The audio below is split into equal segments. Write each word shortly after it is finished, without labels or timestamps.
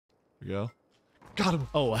There we go. Got him.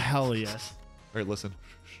 Oh, hell yes. All right, listen.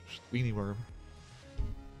 Weenie worm.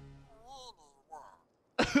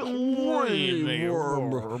 Weenie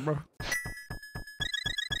worm.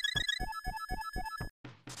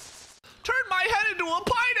 Turn my head into a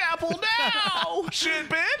pineapple now! Shit,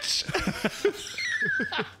 bitch!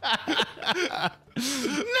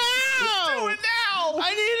 No! Do it now!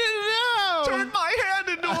 I need it now! Turn my hand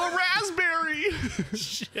into a raspberry!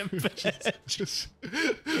 Shit, bitch.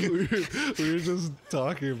 we were just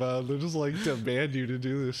talking about it. They just like demand you to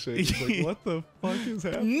do this shit. It's like, what the fuck is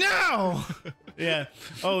happening? No! Yeah.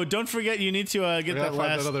 Oh, don't forget you need to get that Find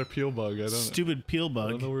last another peel bug. stupid peel I bug.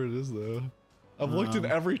 don't know where it is though. I've looked in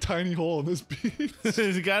every tiny hole in this beach.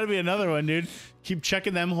 There's got to be another one, dude. Keep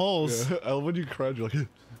checking them holes. Yeah, when you crunch, you're like,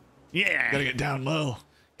 Yeah. gotta get down low.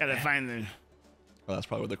 Gotta find the. Oh, that's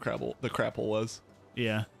probably where the crapple was.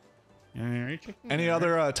 Yeah. Any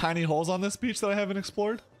other tiny holes on this beach that I haven't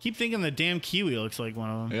explored? Keep thinking the damn kiwi looks like one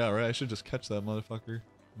of them. Yeah, right. I should just catch that motherfucker. And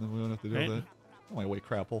then we don't have to do that. Oh my wait,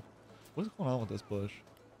 crapple. What's going on with this bush?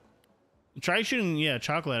 Try shooting,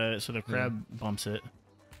 chocolate at it so the crab bumps it.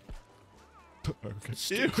 Okay.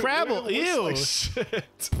 Ew, crabble, it ew. looks like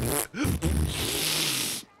shit.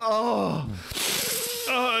 Oh.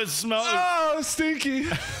 Oh, it smells. Oh, stinky.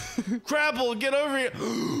 Crabble, get over here.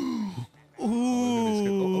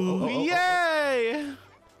 Ooh, yay.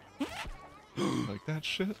 Like that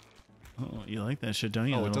shit? Oh, you like that shit, don't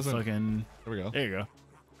you? Oh, it Little doesn't. fucking. There we go. There you go.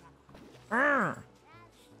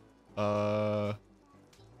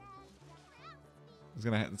 Is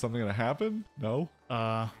something gonna happen? No.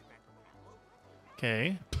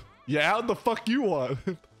 Okay. Yeah, how the fuck you want?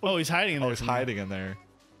 Oh, he's hiding in there. Oh, he's hiding in there.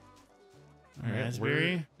 All right,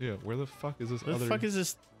 raspberry. Yeah, where the fuck is this What the fuck is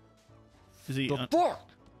this? Is he? the fuck?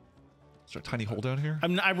 Is there a tiny hole down here?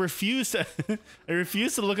 I refuse to. I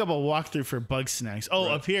refuse to look up a walkthrough for Bugsnax. Oh,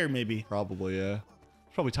 Right. up here maybe. Probably, yeah.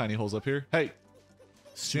 Probably tiny holes up here. Hey,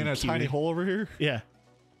 seeing a Kiwi. tiny hole over here? Yeah.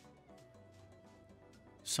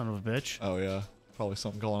 Son of a bitch. Oh yeah, probably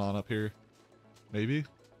something going on up here. Maybe.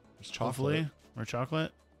 There's chocolate. Hopefully, or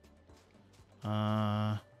chocolate.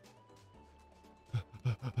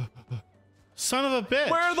 Son of a bitch.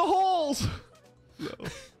 Where are the holes?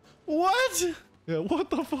 What? Yeah, what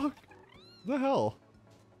the fuck? The hell?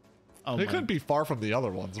 Oh They my. couldn't be far from the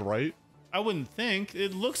other ones, right? I wouldn't think.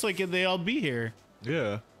 It looks like they all be here.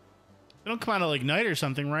 Yeah. They don't come out at like night or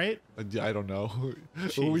something, right? I don't know.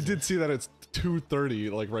 Well, we did see that it's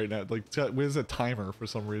 2:30, like right now. Like, where's a timer for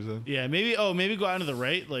some reason? Yeah, maybe. Oh, maybe go out to the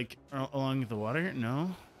right, like along the water.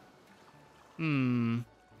 No. You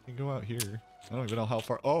can go out here. I don't even know how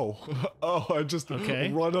far. Oh, oh! I just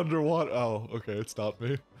run underwater. Oh, okay, it stopped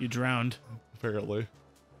me. You drowned. Apparently.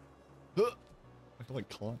 I can like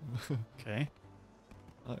climb. Okay.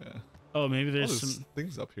 Oh yeah. Oh, maybe Oh, there's there's some.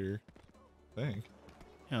 things up here. I think.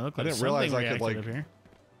 Yeah, look I like didn't realize something I could reactive like up here.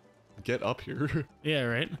 get up here. Yeah,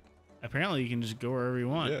 right. Apparently, you can just go wherever you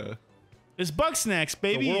want. Yeah. It's Bugsnax,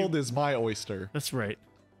 baby. The world is my oyster. That's right.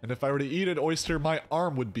 And if I were to eat an oyster, my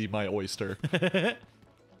arm would be my oyster.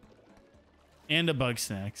 And a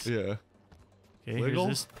Bugsnax. Yeah. Okay, Wiggle?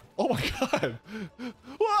 here's this. Oh my god!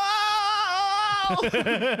 Wow!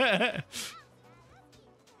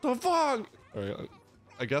 The fuck? Alright,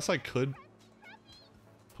 I guess I could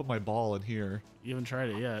put my ball in here. You haven't tried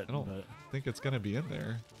it yet. I don't but... think it's gonna be in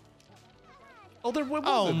there. Oh, there was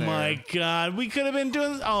Oh in there. my god, we could have been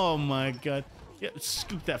doing this. Oh my god. Yep,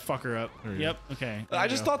 scoop that fucker up. There you Yep, okay. I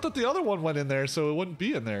just thought that the other one went in there, so it wouldn't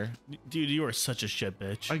be in there. Dude, you are such a shit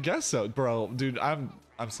bitch. I guess so, bro. Dude, I'm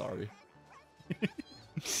sorry.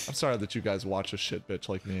 I'm sorry that you guys watch a shit bitch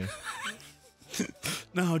like me.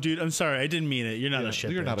 No, dude, I'm sorry. I didn't mean it. You're not a shit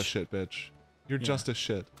bitch. You're not a shit bitch. You're just a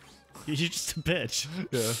shit. You're just a bitch.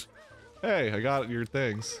 Yeah. Hey, I got your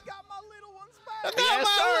things. You got my little ones I back. got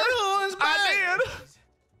my little ones back. I did.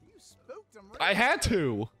 You spooked them. I had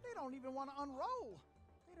to. They don't even want to unroll.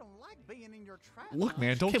 They don't like being in your trap. Look,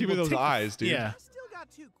 man, don't Okay, give me well, those take the- eyes, dude. Yeah. I still got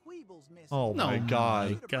 2 Queebles missing. Oh my god.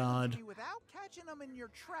 You to bring God. to me without catching them in your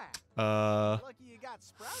trap. Uh, Lucky you got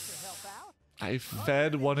Sprout to help out. I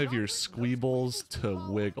fed one of your squeebles to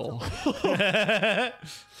Wiggle.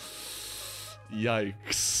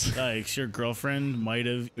 Yikes. Yikes, your girlfriend might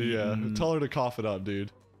have Yeah, eaten... tell her to cough it up,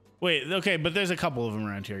 dude. Wait, okay, but there's a couple of them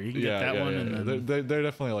around here. You can get that one and then... They're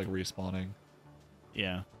definitely like respawning.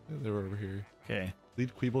 Yeah. They were over here. Okay.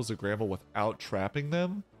 Lead Queebles to Gramble without trapping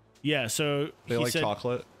them? Yeah, so They he like said,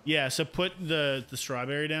 chocolate? Yeah, so put the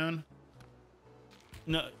strawberry down.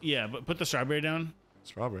 No, yeah, but put the strawberry down.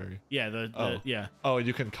 Strawberry. Yeah, yeah. Oh, and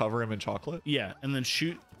you can cover him in chocolate? Yeah, and then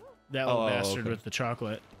shoot that little bastard okay. with the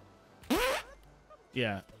chocolate.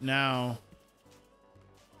 Yeah, now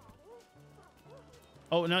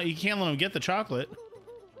Oh, no, you can't let him get the chocolate.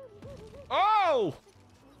 Oh!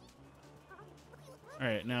 All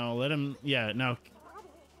right, now let him. Yeah, now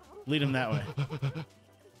lead him that way.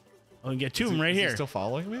 Oh, and get to him right Is here. he still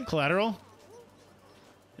following me? Collateral.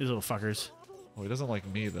 These little fuckers. Oh, he doesn't like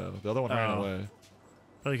me though. The other one ran away.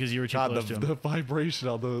 Probably because you were too God, close to him. the vibration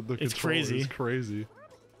on the It's controller crazy. is crazy.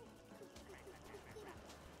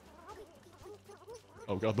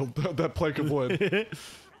 Oh god, that plank of wood.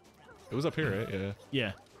 It was up here, right? Yeah.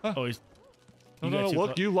 Yeah. Huh. Oh, he's. No, you got no, too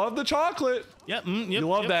look, you love the chocolate. Yep. Yep. You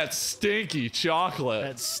love yep. that stinky chocolate.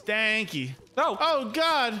 That stanky. No. Oh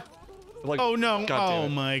God. Like, Oh no. God damn Oh it.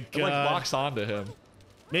 my It God. like locks onto him.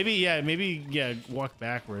 Maybe yeah. Walk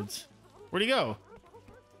backwards. Where'd he go?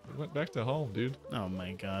 He went back to home, dude. Oh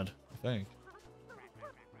my God. I think.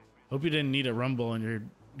 Hope you didn't need a rumble on your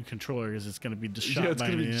controller because it's gonna be just shot Yeah, it's by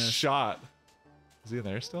gonna be anything else. shot. Is he in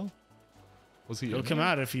there still? Was he? He'll in come there?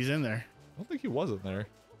 out if he's in there. I don't think he was in there.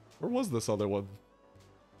 Where was this other one?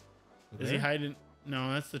 Is he hiding?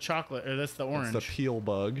 No, that's the chocolate, or that's the orange. It's the peel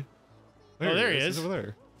bug. Oh, there he He's is. over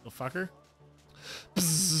there. Little fucker.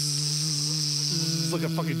 Bzzz, like a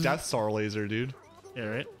fucking Death Star laser, dude. Yeah,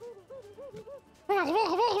 right.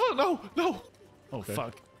 No, no. Oh Okay.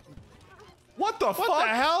 fuck. What the fuck? What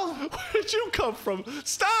the hell? Where'd you come from?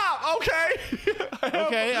 Stop. Okay.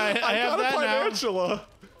 Okay, I have got a that now. financial.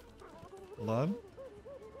 Hold on.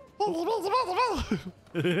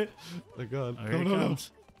 Thank God. Oh, here he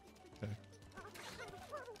comes. Okay.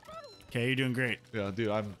 Okay, you're doing great. Yeah, dude,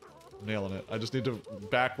 I'm nailing it. I just need to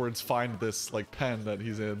backwards find this like pen that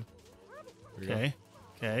he's in. Here we go. Okay.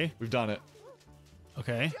 Okay. We've done it.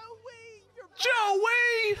 Okay.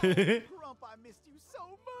 Joey, you're Joey! Grump, I missed you so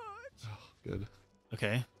much. Good.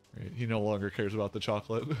 Okay. Right. He no longer cares about the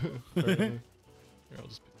chocolate. Apparently. Here, I'll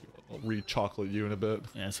just pick you up. I'll re-chocolate you in a bit.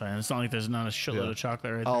 Yeah, it's fine. It's not like there's not a shitload Yeah. of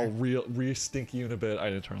chocolate right I'll there. re-stink you in a bit. I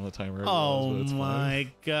didn't turn on the timer. Oh but it's my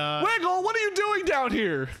God. fine. Wiggle, what are you doing down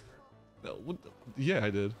here? No, yeah, I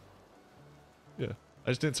did. Yeah,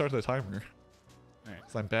 I just didn't start the timer. Alright.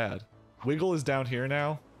 Cause I'm bad. Wiggle is down here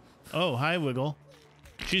now. Oh, hi, Wiggle.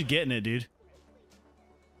 She's getting it, dude.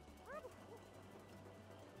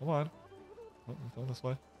 Come on. Oh, going this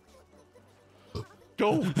way.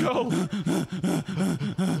 Go, go!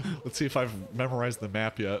 Let's see if I've memorized the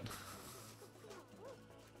map yet.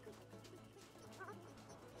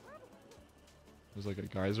 There's like a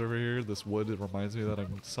geyser over here. This wood, it reminds me that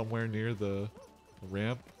I'm somewhere near the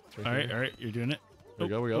ramp. It's All right, here. all right, you're doing it. There we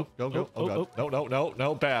go, we go. Go, go. Oh, God. No, no, no,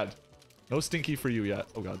 no, bad. No stinky for you yet.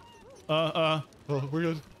 Oh, God. Oh, we're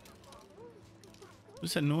good.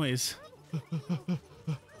 What's that noise? All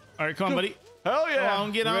right, come on, buddy. Hell yeah! Come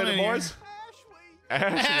on, get You on ready, in here. boys?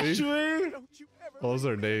 Ashley, Ashley. don't you ever What was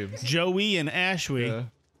their names? Joey and Ashwee. Yeah.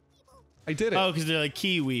 I did it. Oh, because they're like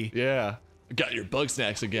Kiwi. Yeah. I got your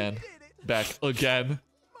Bugsnax again. did it. Back again.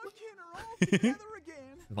 My kin are all together again.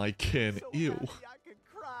 My kin. So Ew. happy I could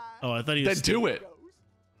cry. Oh, I thought he Then was. do it.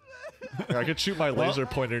 Goes. I could shoot my laser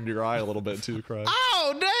pointer into your eye a little bit too, Cry.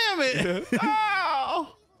 Oh, damn it!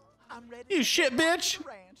 Oh, I'm ready you to shit, go bitch!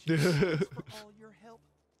 to the ranch. Thanks for all your help.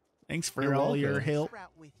 Thanks for You're all your welcome. help. Sprout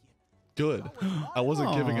with you. Good. I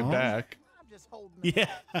wasn't giving it Aw. back. I'm just holding the Yeah.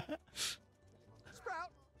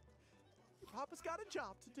 Sprout. Your papa's got a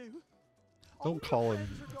job to do. Don't call him.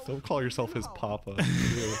 Don't call yourself his papa. Ew.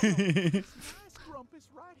 Nice Grumpus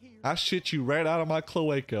right here. I shit you right out of my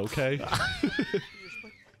cloaca, okay?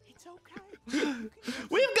 It's okay.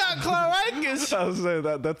 We've got cloacas. I was saying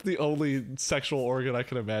that's the only sexual organ I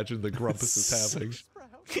can imagine the Grumpus is having. Sprout.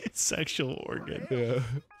 Sexual organ. Yeah.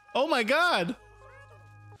 Oh my God.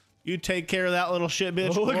 You take care of that little shit,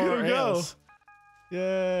 bitch. Oh, look at or him go. else.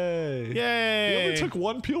 Yay. Yay. He only took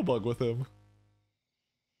one peel bug with him.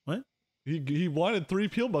 What? He wanted 3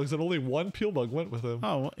 peel bugs and only 1 peel bug went with him.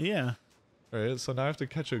 Oh, yeah. Alright, so now I have to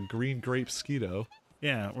catch a green grape skeeto.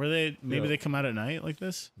 Yeah. Were they, maybe Yeah. they come out at night like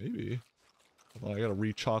this? Maybe. Hold on, I gotta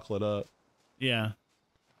re-chocolate up. Yeah.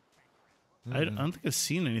 I don't think I've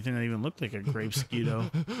seen anything that even looked like a grape skeeto.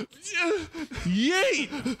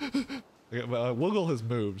 Yeet! Okay, Wiggle has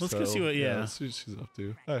moved. Let's go see what- yeah. let's see what she's up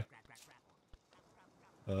to. Hey.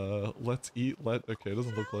 Let's eat. Okay, it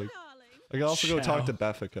doesn't look like. I can also go talk to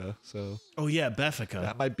Beffica. So. Oh yeah, Beffica.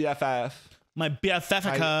 Yeah, my BFF. My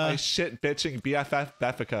Beffica. My shit bitching BFF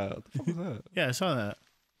Beffica. What the fuck was that? Yeah, I saw that.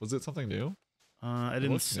 Was it something new? I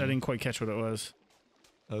looks new. didn't quite catch what it was.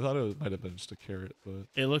 I thought it might have been just a carrot, but.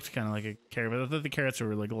 It looked kind of like a carrot, but I thought the carrots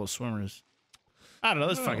were like little swimmers. I don't know.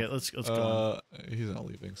 Let's fuck it. Let's go on. He's not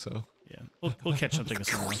leaving, so. Yeah, we'll catch something with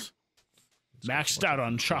someone else. Maxed out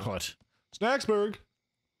on chocolate. Snacksburg.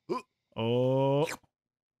 Oh.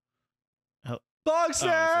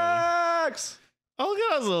 Bugsnax! Oh, look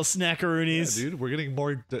at those little snackaroonies. Yeah, dude, we're getting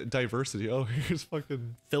more diversity. Oh, here's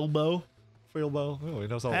fucking Filbo. Philbo. Oh, he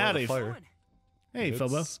knows how to light Howdy. a fire. Hey, It's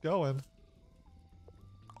Filbo. going.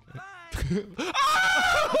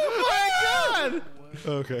 Oh my god!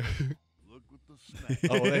 Okay. Look with the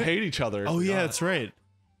snack. Oh, they hate each other. Oh yeah, God. that's right.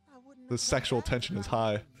 I wouldn't The have sexual known that tension is if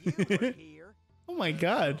high. you were here. Oh my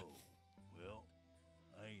god. Well,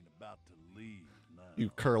 I ain't about to leave now. You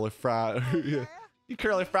curly fry. Oh, Yeah. You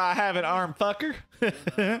curly fry having arm fucker. I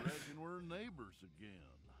reckon we're neighbors again.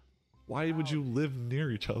 Why would you live near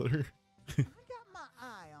each other? I got my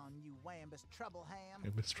eye on you, Wambus Troubleham. I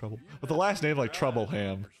miss Trouble. With the last name like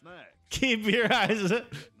Troubleham. Keep your eyes. Getting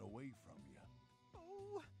away from you.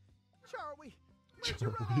 Oh, Charlie, where'd you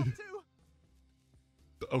run off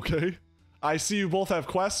to? Okay. I see you both have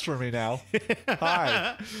quests for me now.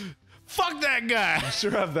 Hi. Fuck that guy.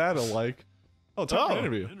 Sure have that alike. Oh, time for an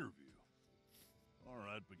interview. All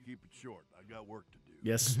right, but keep it short. I got work to do.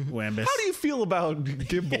 Yes, Wambus. How do you feel about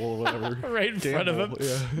Gimbal or whatever? Right in front of him. Gamble,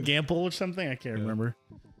 yeah. Gamble or something? I can't remember.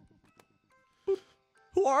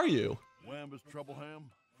 Who are you? Wambus Troubleham,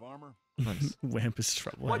 farmer, Nice. Wambus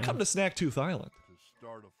trouble. Why come to Snacktooth Island? to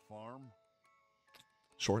start a farm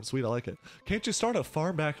Short and sweet, I like it. Can't you start a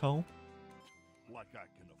farm back home? like I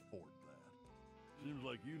can afford that. Seems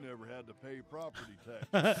like you never had to pay property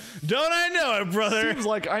tax. Don't I know it, brother? Seems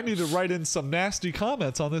like I need to write in some nasty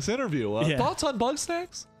comments on this interview. Yeah. Thoughts on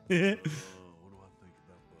Bugsnax? What do I think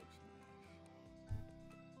about Bugsnax?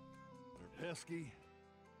 They're pesky,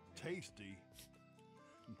 tasty,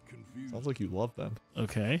 and confusing. Sounds like you love them.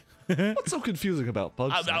 Okay. What's so confusing about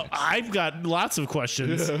Bugsnax? I've got lots of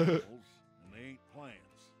questions. And they ain't plants.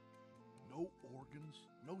 No organs,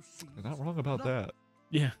 no seeds. You're not wrong about nothing. that.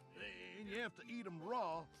 Yeah. And you have to eat them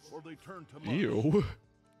raw or they turn to mush. Ew.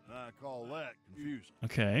 I call that confusing.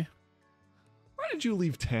 Okay. Why did you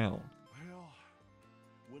leave town? Well,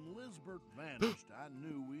 when Lizbert vanished, I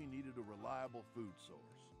knew we needed a reliable food source.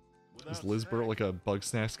 Is Without Lizbert like a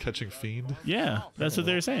Bugsnax catching fiend? Yeah, that's what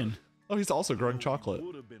they're saying. Oh, he's also growing chocolate.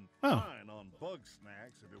 Would have been Oh. fine on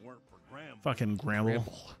Bugsnax if it weren't for Gramble. Fucking Gramble.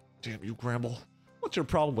 Gramble. Damn you, Gramble. What's your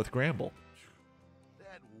problem with Gramble?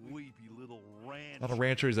 That weepy little ranch. Not a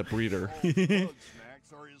rancher, he's a breeder. All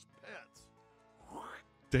Bugsnax are his pets.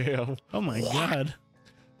 Damn. Oh my god.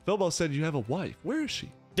 Bilbo said you have a wife. Where is she?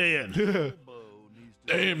 Dead. Bilbo needs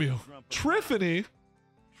to Damn you. jump Triffany?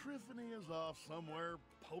 Triffany is off somewhere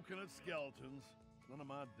poking at skeletons. None of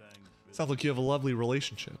my dang business. Sounds like you have a lovely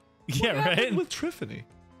relationship. Yeah, What happened right? with Triffany?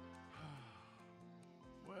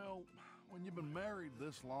 Well, when you've been married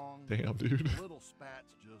this long, Damn, dude. little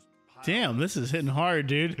spats just pile Damn, up. this is hitting hard,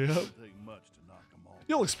 dude. Yep. Doesn't take much to knock 'em all.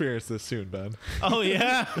 You'll experience this soon, Ben. Oh,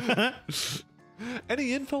 yeah?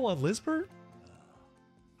 Any info on Lizbert?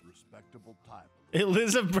 Respectable type.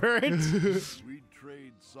 Elizabeth? We'd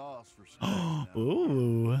trade sauce for snacks now.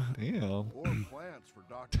 Ooh. Damn. Or plants for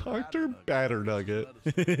Dr. Batternugget.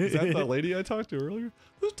 Is that the lady I talked to earlier?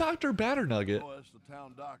 Who's Dr. Batternugget? Oh, that's the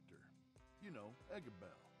town doctor. You know, Eggabell.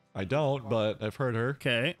 I don't, but I've heard her.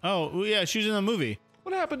 Okay. Oh, yeah, she's in the movie.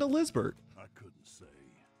 What happened to Lizbert? I couldn't say.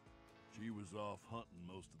 She was off hunting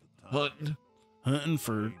most of the time. Hunting, Hunting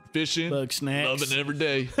for fishing, Bugsnax. loving every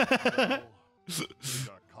day. Well, we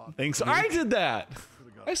got caught. Thanks. I did that.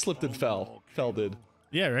 Could've got I slipped and thrown in a fell. Fell did.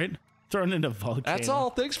 Yeah, right? Thrown into a volcano. That's all.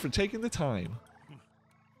 Thanks for taking the time.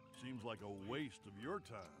 Seems like a waste of your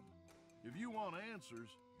time. If you want answers,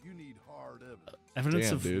 you need hard evidence. Evidence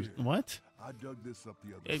Damn, of dude. what? I dug this up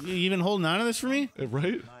the other You even holding on to this for me? Right?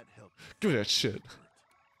 Might help. Give me that shit.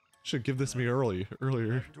 Should give this to me earlier.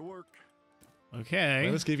 Back to work. Okay.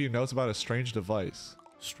 I just gave you notes about a strange device.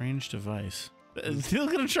 Strange device. Still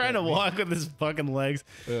gonna try to walk with his fucking legs.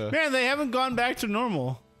 Yeah. Man, they haven't gone back to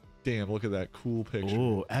normal. Damn, look at that cool picture.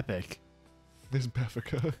 Ooh, epic. This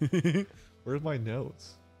Beffica. Where's my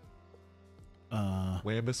notes? Uh,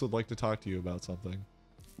 Wambus would like to talk to you about something.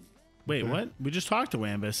 wait, Okay. what? We just talked to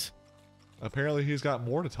Wambus. Apparently, he's got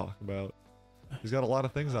more to talk about. He's got a lot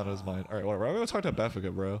of things on his mind. All right, whatever. I'm gonna talk to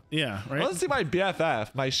Beffica, bro. Yeah, right? Let's see my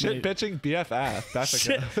BFF, my shit My- bitching BFF,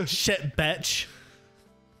 Beffica. Shit, shit, bitch.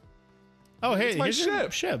 Oh, hey, It's my here's your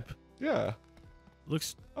ship. ship. Yeah.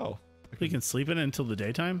 Looks Oh. we can sleep in it until the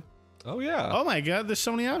daytime. Oh yeah. Oh my god, there's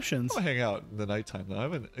so many options. I'll hang out in the nighttime though.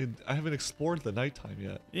 I haven't explored the nighttime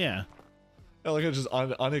yet. Yeah. Yeah, like I just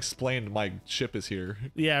unexplained. My ship is here.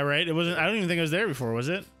 Yeah, right. It wasn't. I don't even think it was there before, was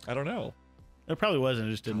it? I don't know. It probably wasn't.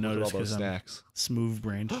 I just didn't Look at notice all those because I'm snacks. smooth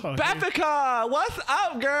brained. Oh, Beffica, what's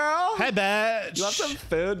up, girl? hey, bitch. You want some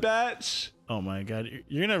food, bitch? Oh my god,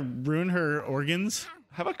 you're gonna ruin her organs.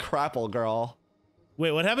 Have a crapple, girl.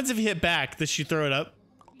 Wait, what happens if you hit back? Does she throw it up?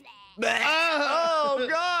 Oh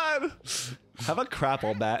God! Have a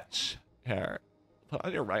crapple match. Here. Put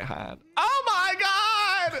on your right hand. Oh my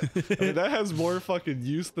god! I mean, that has more fucking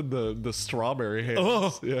use than the strawberry hands.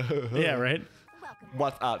 Oh. Yeah. Yeah, right?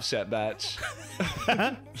 What's up, shit bitch? There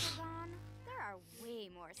are way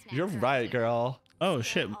more snacks You're around right, here. girl. Oh,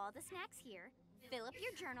 shit. All the snacks here. Fill up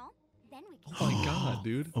your journal. Then we can Oh my god,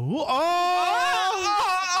 dude. Ooh,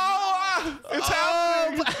 It's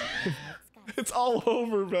happening! It's all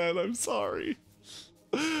over, man. I'm sorry.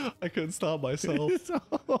 I couldn't stop myself.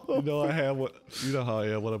 You know I have what you know how I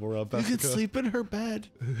am when I'm around Beffica. You can sleep in her bed.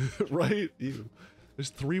 Right? Ew. There's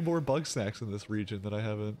 3 more Bugsnax in this region that I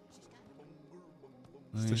haven't.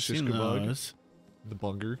 It's the Seen Shishka bug. those. The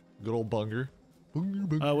bunger. Good old bunger.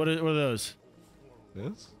 Bunger. What are those?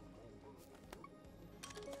 This?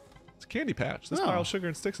 It's a candy patch. This Oh. pile of sugar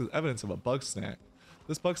and sticks is evidence of a bug snack.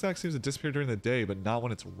 This bug snack seems to disappear during the day, but not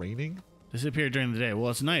when it's raining. Disappear during the day. Well,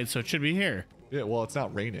 it's night, so it should be here. Yeah, well, it's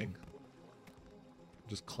not raining.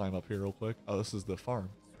 Just climb up here real quick. Oh, this is the farm.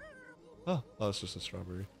 Oh, it's just a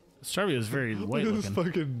strawberry. Strabby is very white Look at this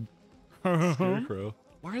looking. fucking scarecrow.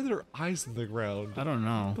 Why are there eyes in the ground? I don't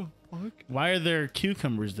know. What the fuck? Why are there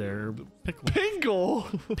cucumbers there? Pickles.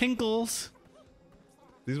 Pingle! Pinkles.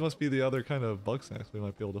 These must be the other kind of bug snacks we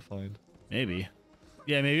might be able to find. Maybe.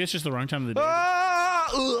 Yeah, maybe it's just the wrong time of the day.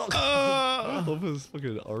 I love his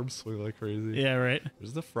fucking arms swing like crazy. Yeah, right.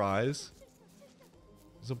 There's the fries.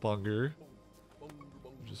 There's a bunger.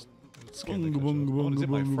 Just scan the ketchup. Oh, does it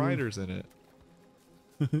my friders in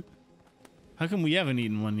it? How come we haven't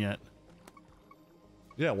eaten one yet?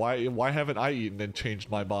 Yeah, why haven't I eaten and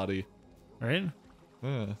changed my body? Right?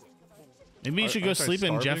 Yeah. Maybe you should go Aren't I sleep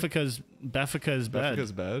in starving? Beffica's bed.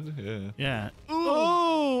 Beffica's bed? Yeah. Yeah.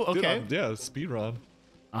 Oh, Dude, okay. yeah, speed run.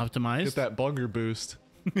 Optimized. Get that bunger boost.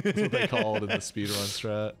 That's what they call it in the speedrun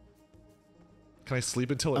strat. Can I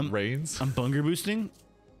sleep until it rains? I'm bunger boosting?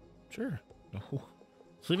 Sure. No.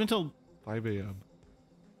 Sleep until... 5 a.m.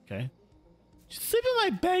 Okay. Sleep in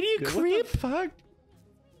my bed, you Yeah, creep! what the fuck?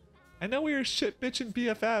 I know we were shit bitching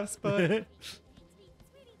BFFs, but...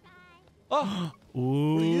 Oh!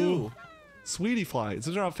 Ooh. What are you? Sweetie fly. It's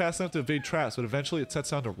not fast enough to evade traps, but eventually it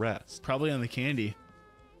sets down to rest. Probably on the candy.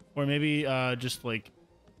 Or maybe just like...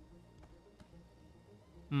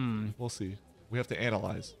 We'll see. We have to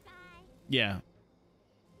analyze. Yeah.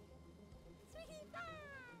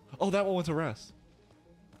 Oh, that one went to rest.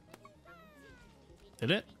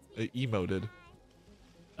 Did it? It emoted.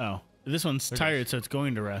 Oh. This one's There it tired, so it's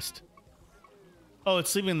going to rest. Oh, it's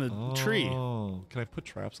sleeping in the tree. Oh, can I put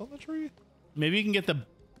traps on the tree? Maybe you can get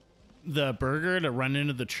the burger to run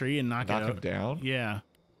into the tree and knock it Knock out. him down? Yeah.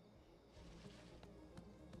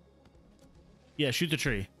 Yeah, shoot the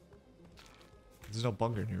tree. There's no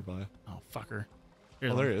bunger nearby. Oh, fucker.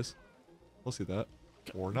 Oh, there he is. We'll see that.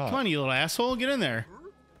 Or not. Come on, you little asshole. Get in there.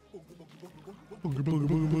 Oh, not he's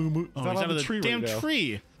on out of the the tree right damn now.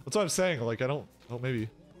 tree. That's what I'm saying. Like, I don't... Oh, maybe...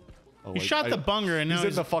 Oh, He like, shot the bunger and now he's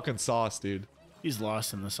in the fucking sauce, dude. he's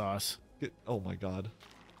lost in the sauce. Oh, my God.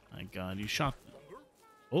 My God, you shot...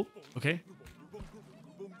 Oh, okay.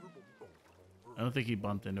 I don't think he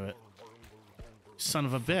bumped into it. Son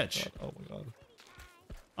of a bitch. Oh, my God.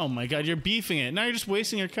 Oh my God, you're beefing it. Now you're just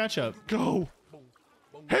wasting your ketchup. Go!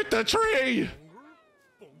 Hit the tree!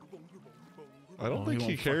 I don't Oh, think he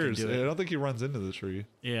he won't fucking cares. do it. I don't think he runs into the tree.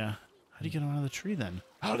 Yeah. How do you get him out of the tree then?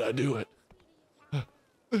 How'd I do it?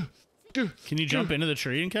 Can you jump into the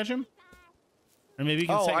tree and catch him? Or maybe you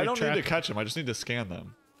can Oh, set I your don't trap. need to catch them. I just need to scan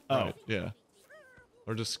them. Oh. Right, yeah.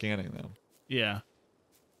 Or just scanning them. Yeah.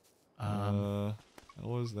 What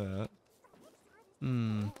was that?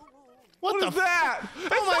 What the is that? It's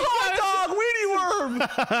the hot dog weenie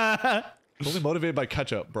worm! I'm only motivated by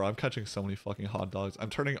ketchup, bro. I'm catching so many fucking hot dogs. I'm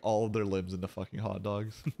turning all of their limbs into fucking hot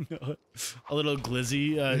dogs. A little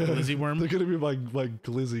glizzy, glizzy worm. They're gonna be my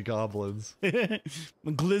glizzy goblins.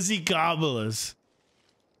 Glizzy gobblers.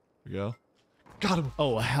 There we go. Got him.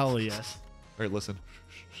 Oh, hell yes. All right, listen.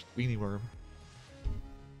 Weenie worm.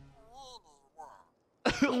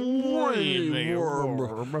 Weenie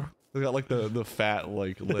worm. They got like the fat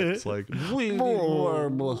like lips, like. Why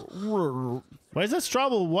is that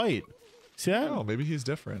Strabby white? See that? Oh, maybe he's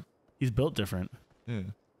different. He's built different. Yeah.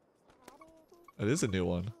 It is a new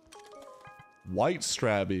one. White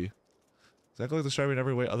Strabby. Exactly like the Strabby in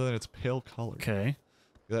every way, other than its pale color. Okay.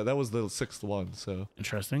 Yeah, that was the 6th one. So.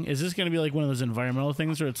 Interesting. Is this going to be like one of those environmental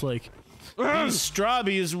things where it's like these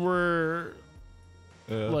Strabbies were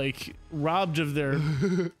like robbed of their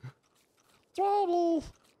Trouble.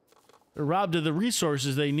 they're robbed of the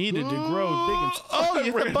resources they needed to grow big and oh,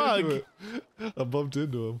 you hit the bug. I bumped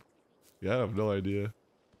into him. Yeah, I have no idea.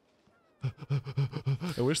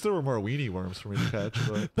 I wish there were more weenie worms for me to catch,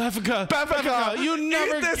 but Beffica, you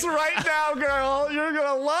never eat this right now, girl. You're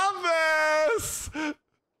gonna love this.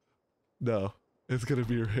 No, it's gonna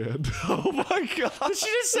be your hand. Oh my god! Did she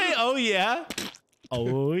just say, "Oh yeah"?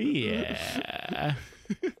 Oh yeah.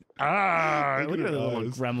 Ah, look at that little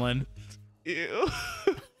gremlin. Ew.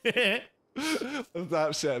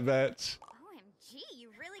 Stop shit, bitch. OMG, you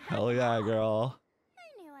really got Hell yeah, it. girl.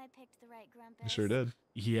 I knew I picked the right Grumpus. You sure did.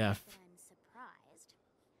 Yeah. But I'm surprised.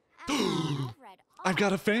 I've read all I've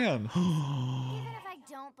got a fan. Even if I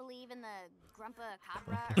don't believe in the Grumpa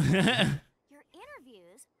Cabra, your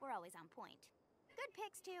interviews were always on point. Good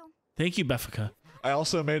picks too. Thank you, Beffica. I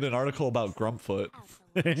also made an article about Grumpfoot,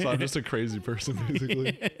 so I'm just a crazy person,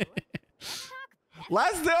 basically.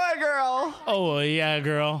 Let's do it, girl. Oh yeah,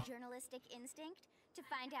 girl. Journalistic instinct to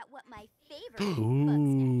find out what my favorite Bugsnax is.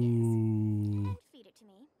 Ooh. And feed it to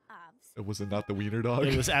me, obvs. Was it not the wiener dog?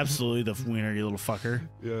 It was absolutely the wiener, you little fucker.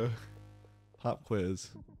 Yeah. Pop quiz.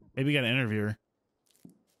 Maybe we got an interviewer.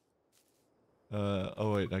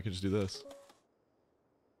 Oh wait, I can just do this.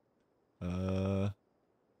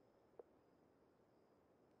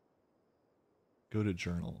 Go to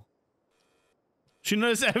journal. She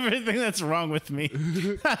knows everything that's wrong with me.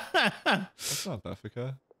 That's not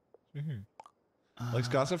Beffica. Likes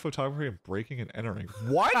gossip, photography, and breaking and entering.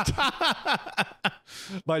 What?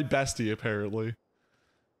 My bestie, apparently.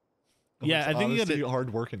 Yeah, I think you honesty, gotta-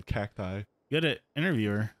 hard work and cacti. You got an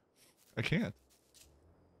interviewer. I can't.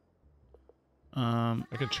 I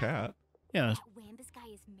can chat. Yeah. That Wambus guy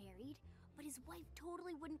is married, but his wife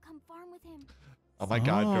totally wouldn't come farm with him. Oh my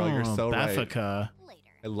god, girl, you're so right. Beffica. Later.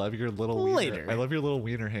 I love your little wiener. Later. I love your little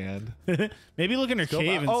wiener hand. Maybe look in her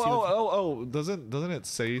cave and see. Oh! Doesn't it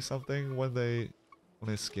say something when they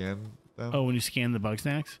scan them? Oh, when you scan the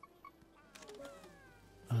Bugsnax?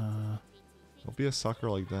 Don't be a sucker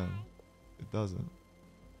like them. It doesn't.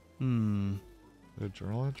 A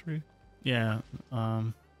journal entry? Yeah. I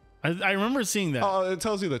remember seeing that. Oh, it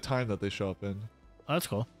tells you the time that they show up in. Oh, that's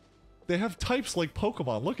cool. They have types like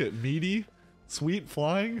Pokemon. Look at meaty, sweet,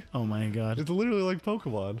 flying. Oh my god. It's literally like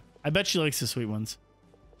Pokemon. I bet she likes the sweet ones.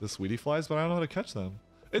 The sweetie flies, but I don't know how to catch them.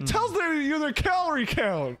 It tells you their calorie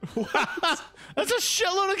count. That's a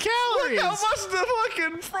shitload of calories. Look how much the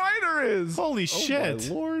fucking fighter is. Holy Oh shit.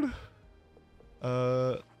 my lord.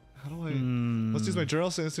 How do I? Let's use my journal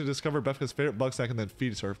instinct to discover Beffica's favorite bug snack and then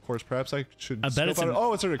feed it to her. Of course, perhaps I should. I bet it's scope out an-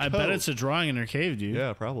 oh, it's her. I bet it's a drawing in her cave, dude.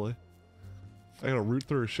 Yeah, probably. I gotta root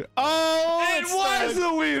through her shit. Oh, It was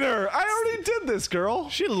a wiener. I already did this, girl.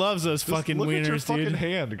 She loves those Just fucking look wieners, at your dude. fucking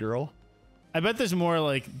hand, girl. I bet there's more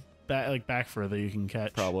like back further you can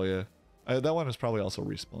catch. Probably, yeah. That one is probably also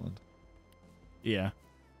respawned. Yeah.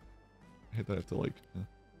 I hate that I have to like.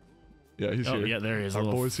 Yeah, he's Oh here. yeah, there he is. Our A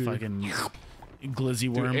little boy's here. fucking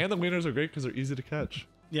glizzy Dude, worm. and the wieners are great because they're easy to catch.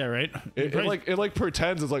 Yeah, right. It like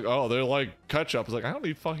pretends it's like, oh, they're like ketchup. It's like, I don't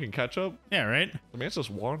need fucking ketchup. Yeah, right. The man's just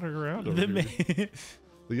wandering around over The here.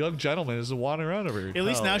 The young gentleman is wandering around over here. At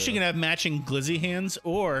least now Hell she yeah. can have matching glizzy hands,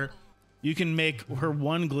 or you can make her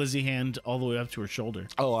one glizzy hand all the way up to her shoulder.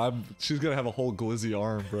 Oh, she's gonna have a whole glizzy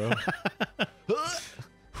arm, bro.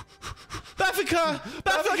 Beffica!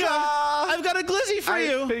 Beffica! I've got a glizzy for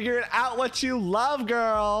you! Figured out what you love,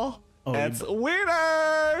 girl. Oh, it's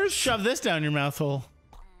wieners. Shove this down your mouth hole.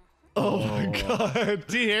 Oh my god.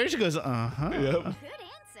 See here? She goes, uh-huh. Yep. Good answer.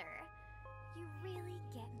 You really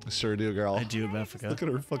get me. Sure do, girl. I do, Beffica. Look at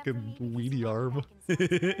her fucking weedy arm. But I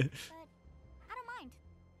don't mind.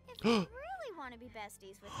 If you really want to be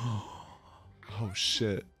besties with me. Oh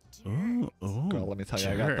shit. Oh, Girl, let me tell you,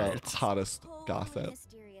 I got dirt. the hottest Totally gossip.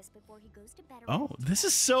 mysterious before he goes to bed Oh, this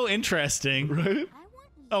is so interesting. Right? I want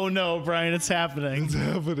you Oh no, Brian, it's happening. It's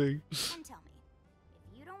happening. and tell me.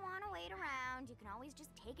 If you don't want to wait around, you can always just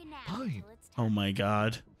take a nap Fine. until it's time. Oh my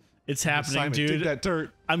god. It's happening, Simon, dig dude. that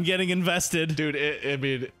dirt. I'm getting invested. Dude, I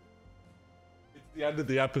mean, it's the end of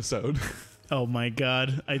the episode. Oh my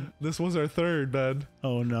god. This was our third, man.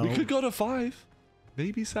 Oh no. We could go to 5,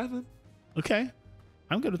 maybe 7. Okay.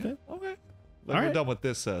 I'm good with it. Okay. All We're right. done with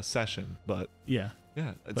this session, but Yeah.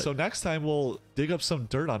 yeah. But- So next time we'll dig up some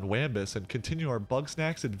dirt on Wambus and continue our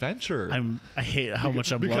Bugsnax adventure. I hate how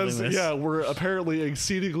much I'm because loving this. yeah, we're apparently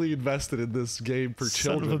exceedingly invested in this game for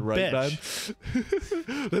Son of children, a right, bitch.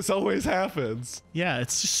 man? This always happens. Yeah,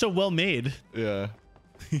 it's just so well made. Yeah.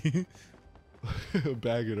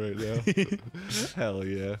 Bagging right now. Hell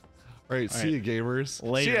yeah. All right, see you, gamers.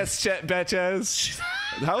 Later. Cheers, shit, bitches.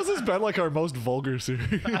 How has this been like our most vulgar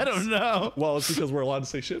series? I don't know. Well, it's because we're allowed to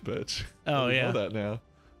say shit, bitch. Oh, We yeah. know that now.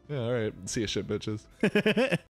 Yeah, all right. See you, shit, bitches.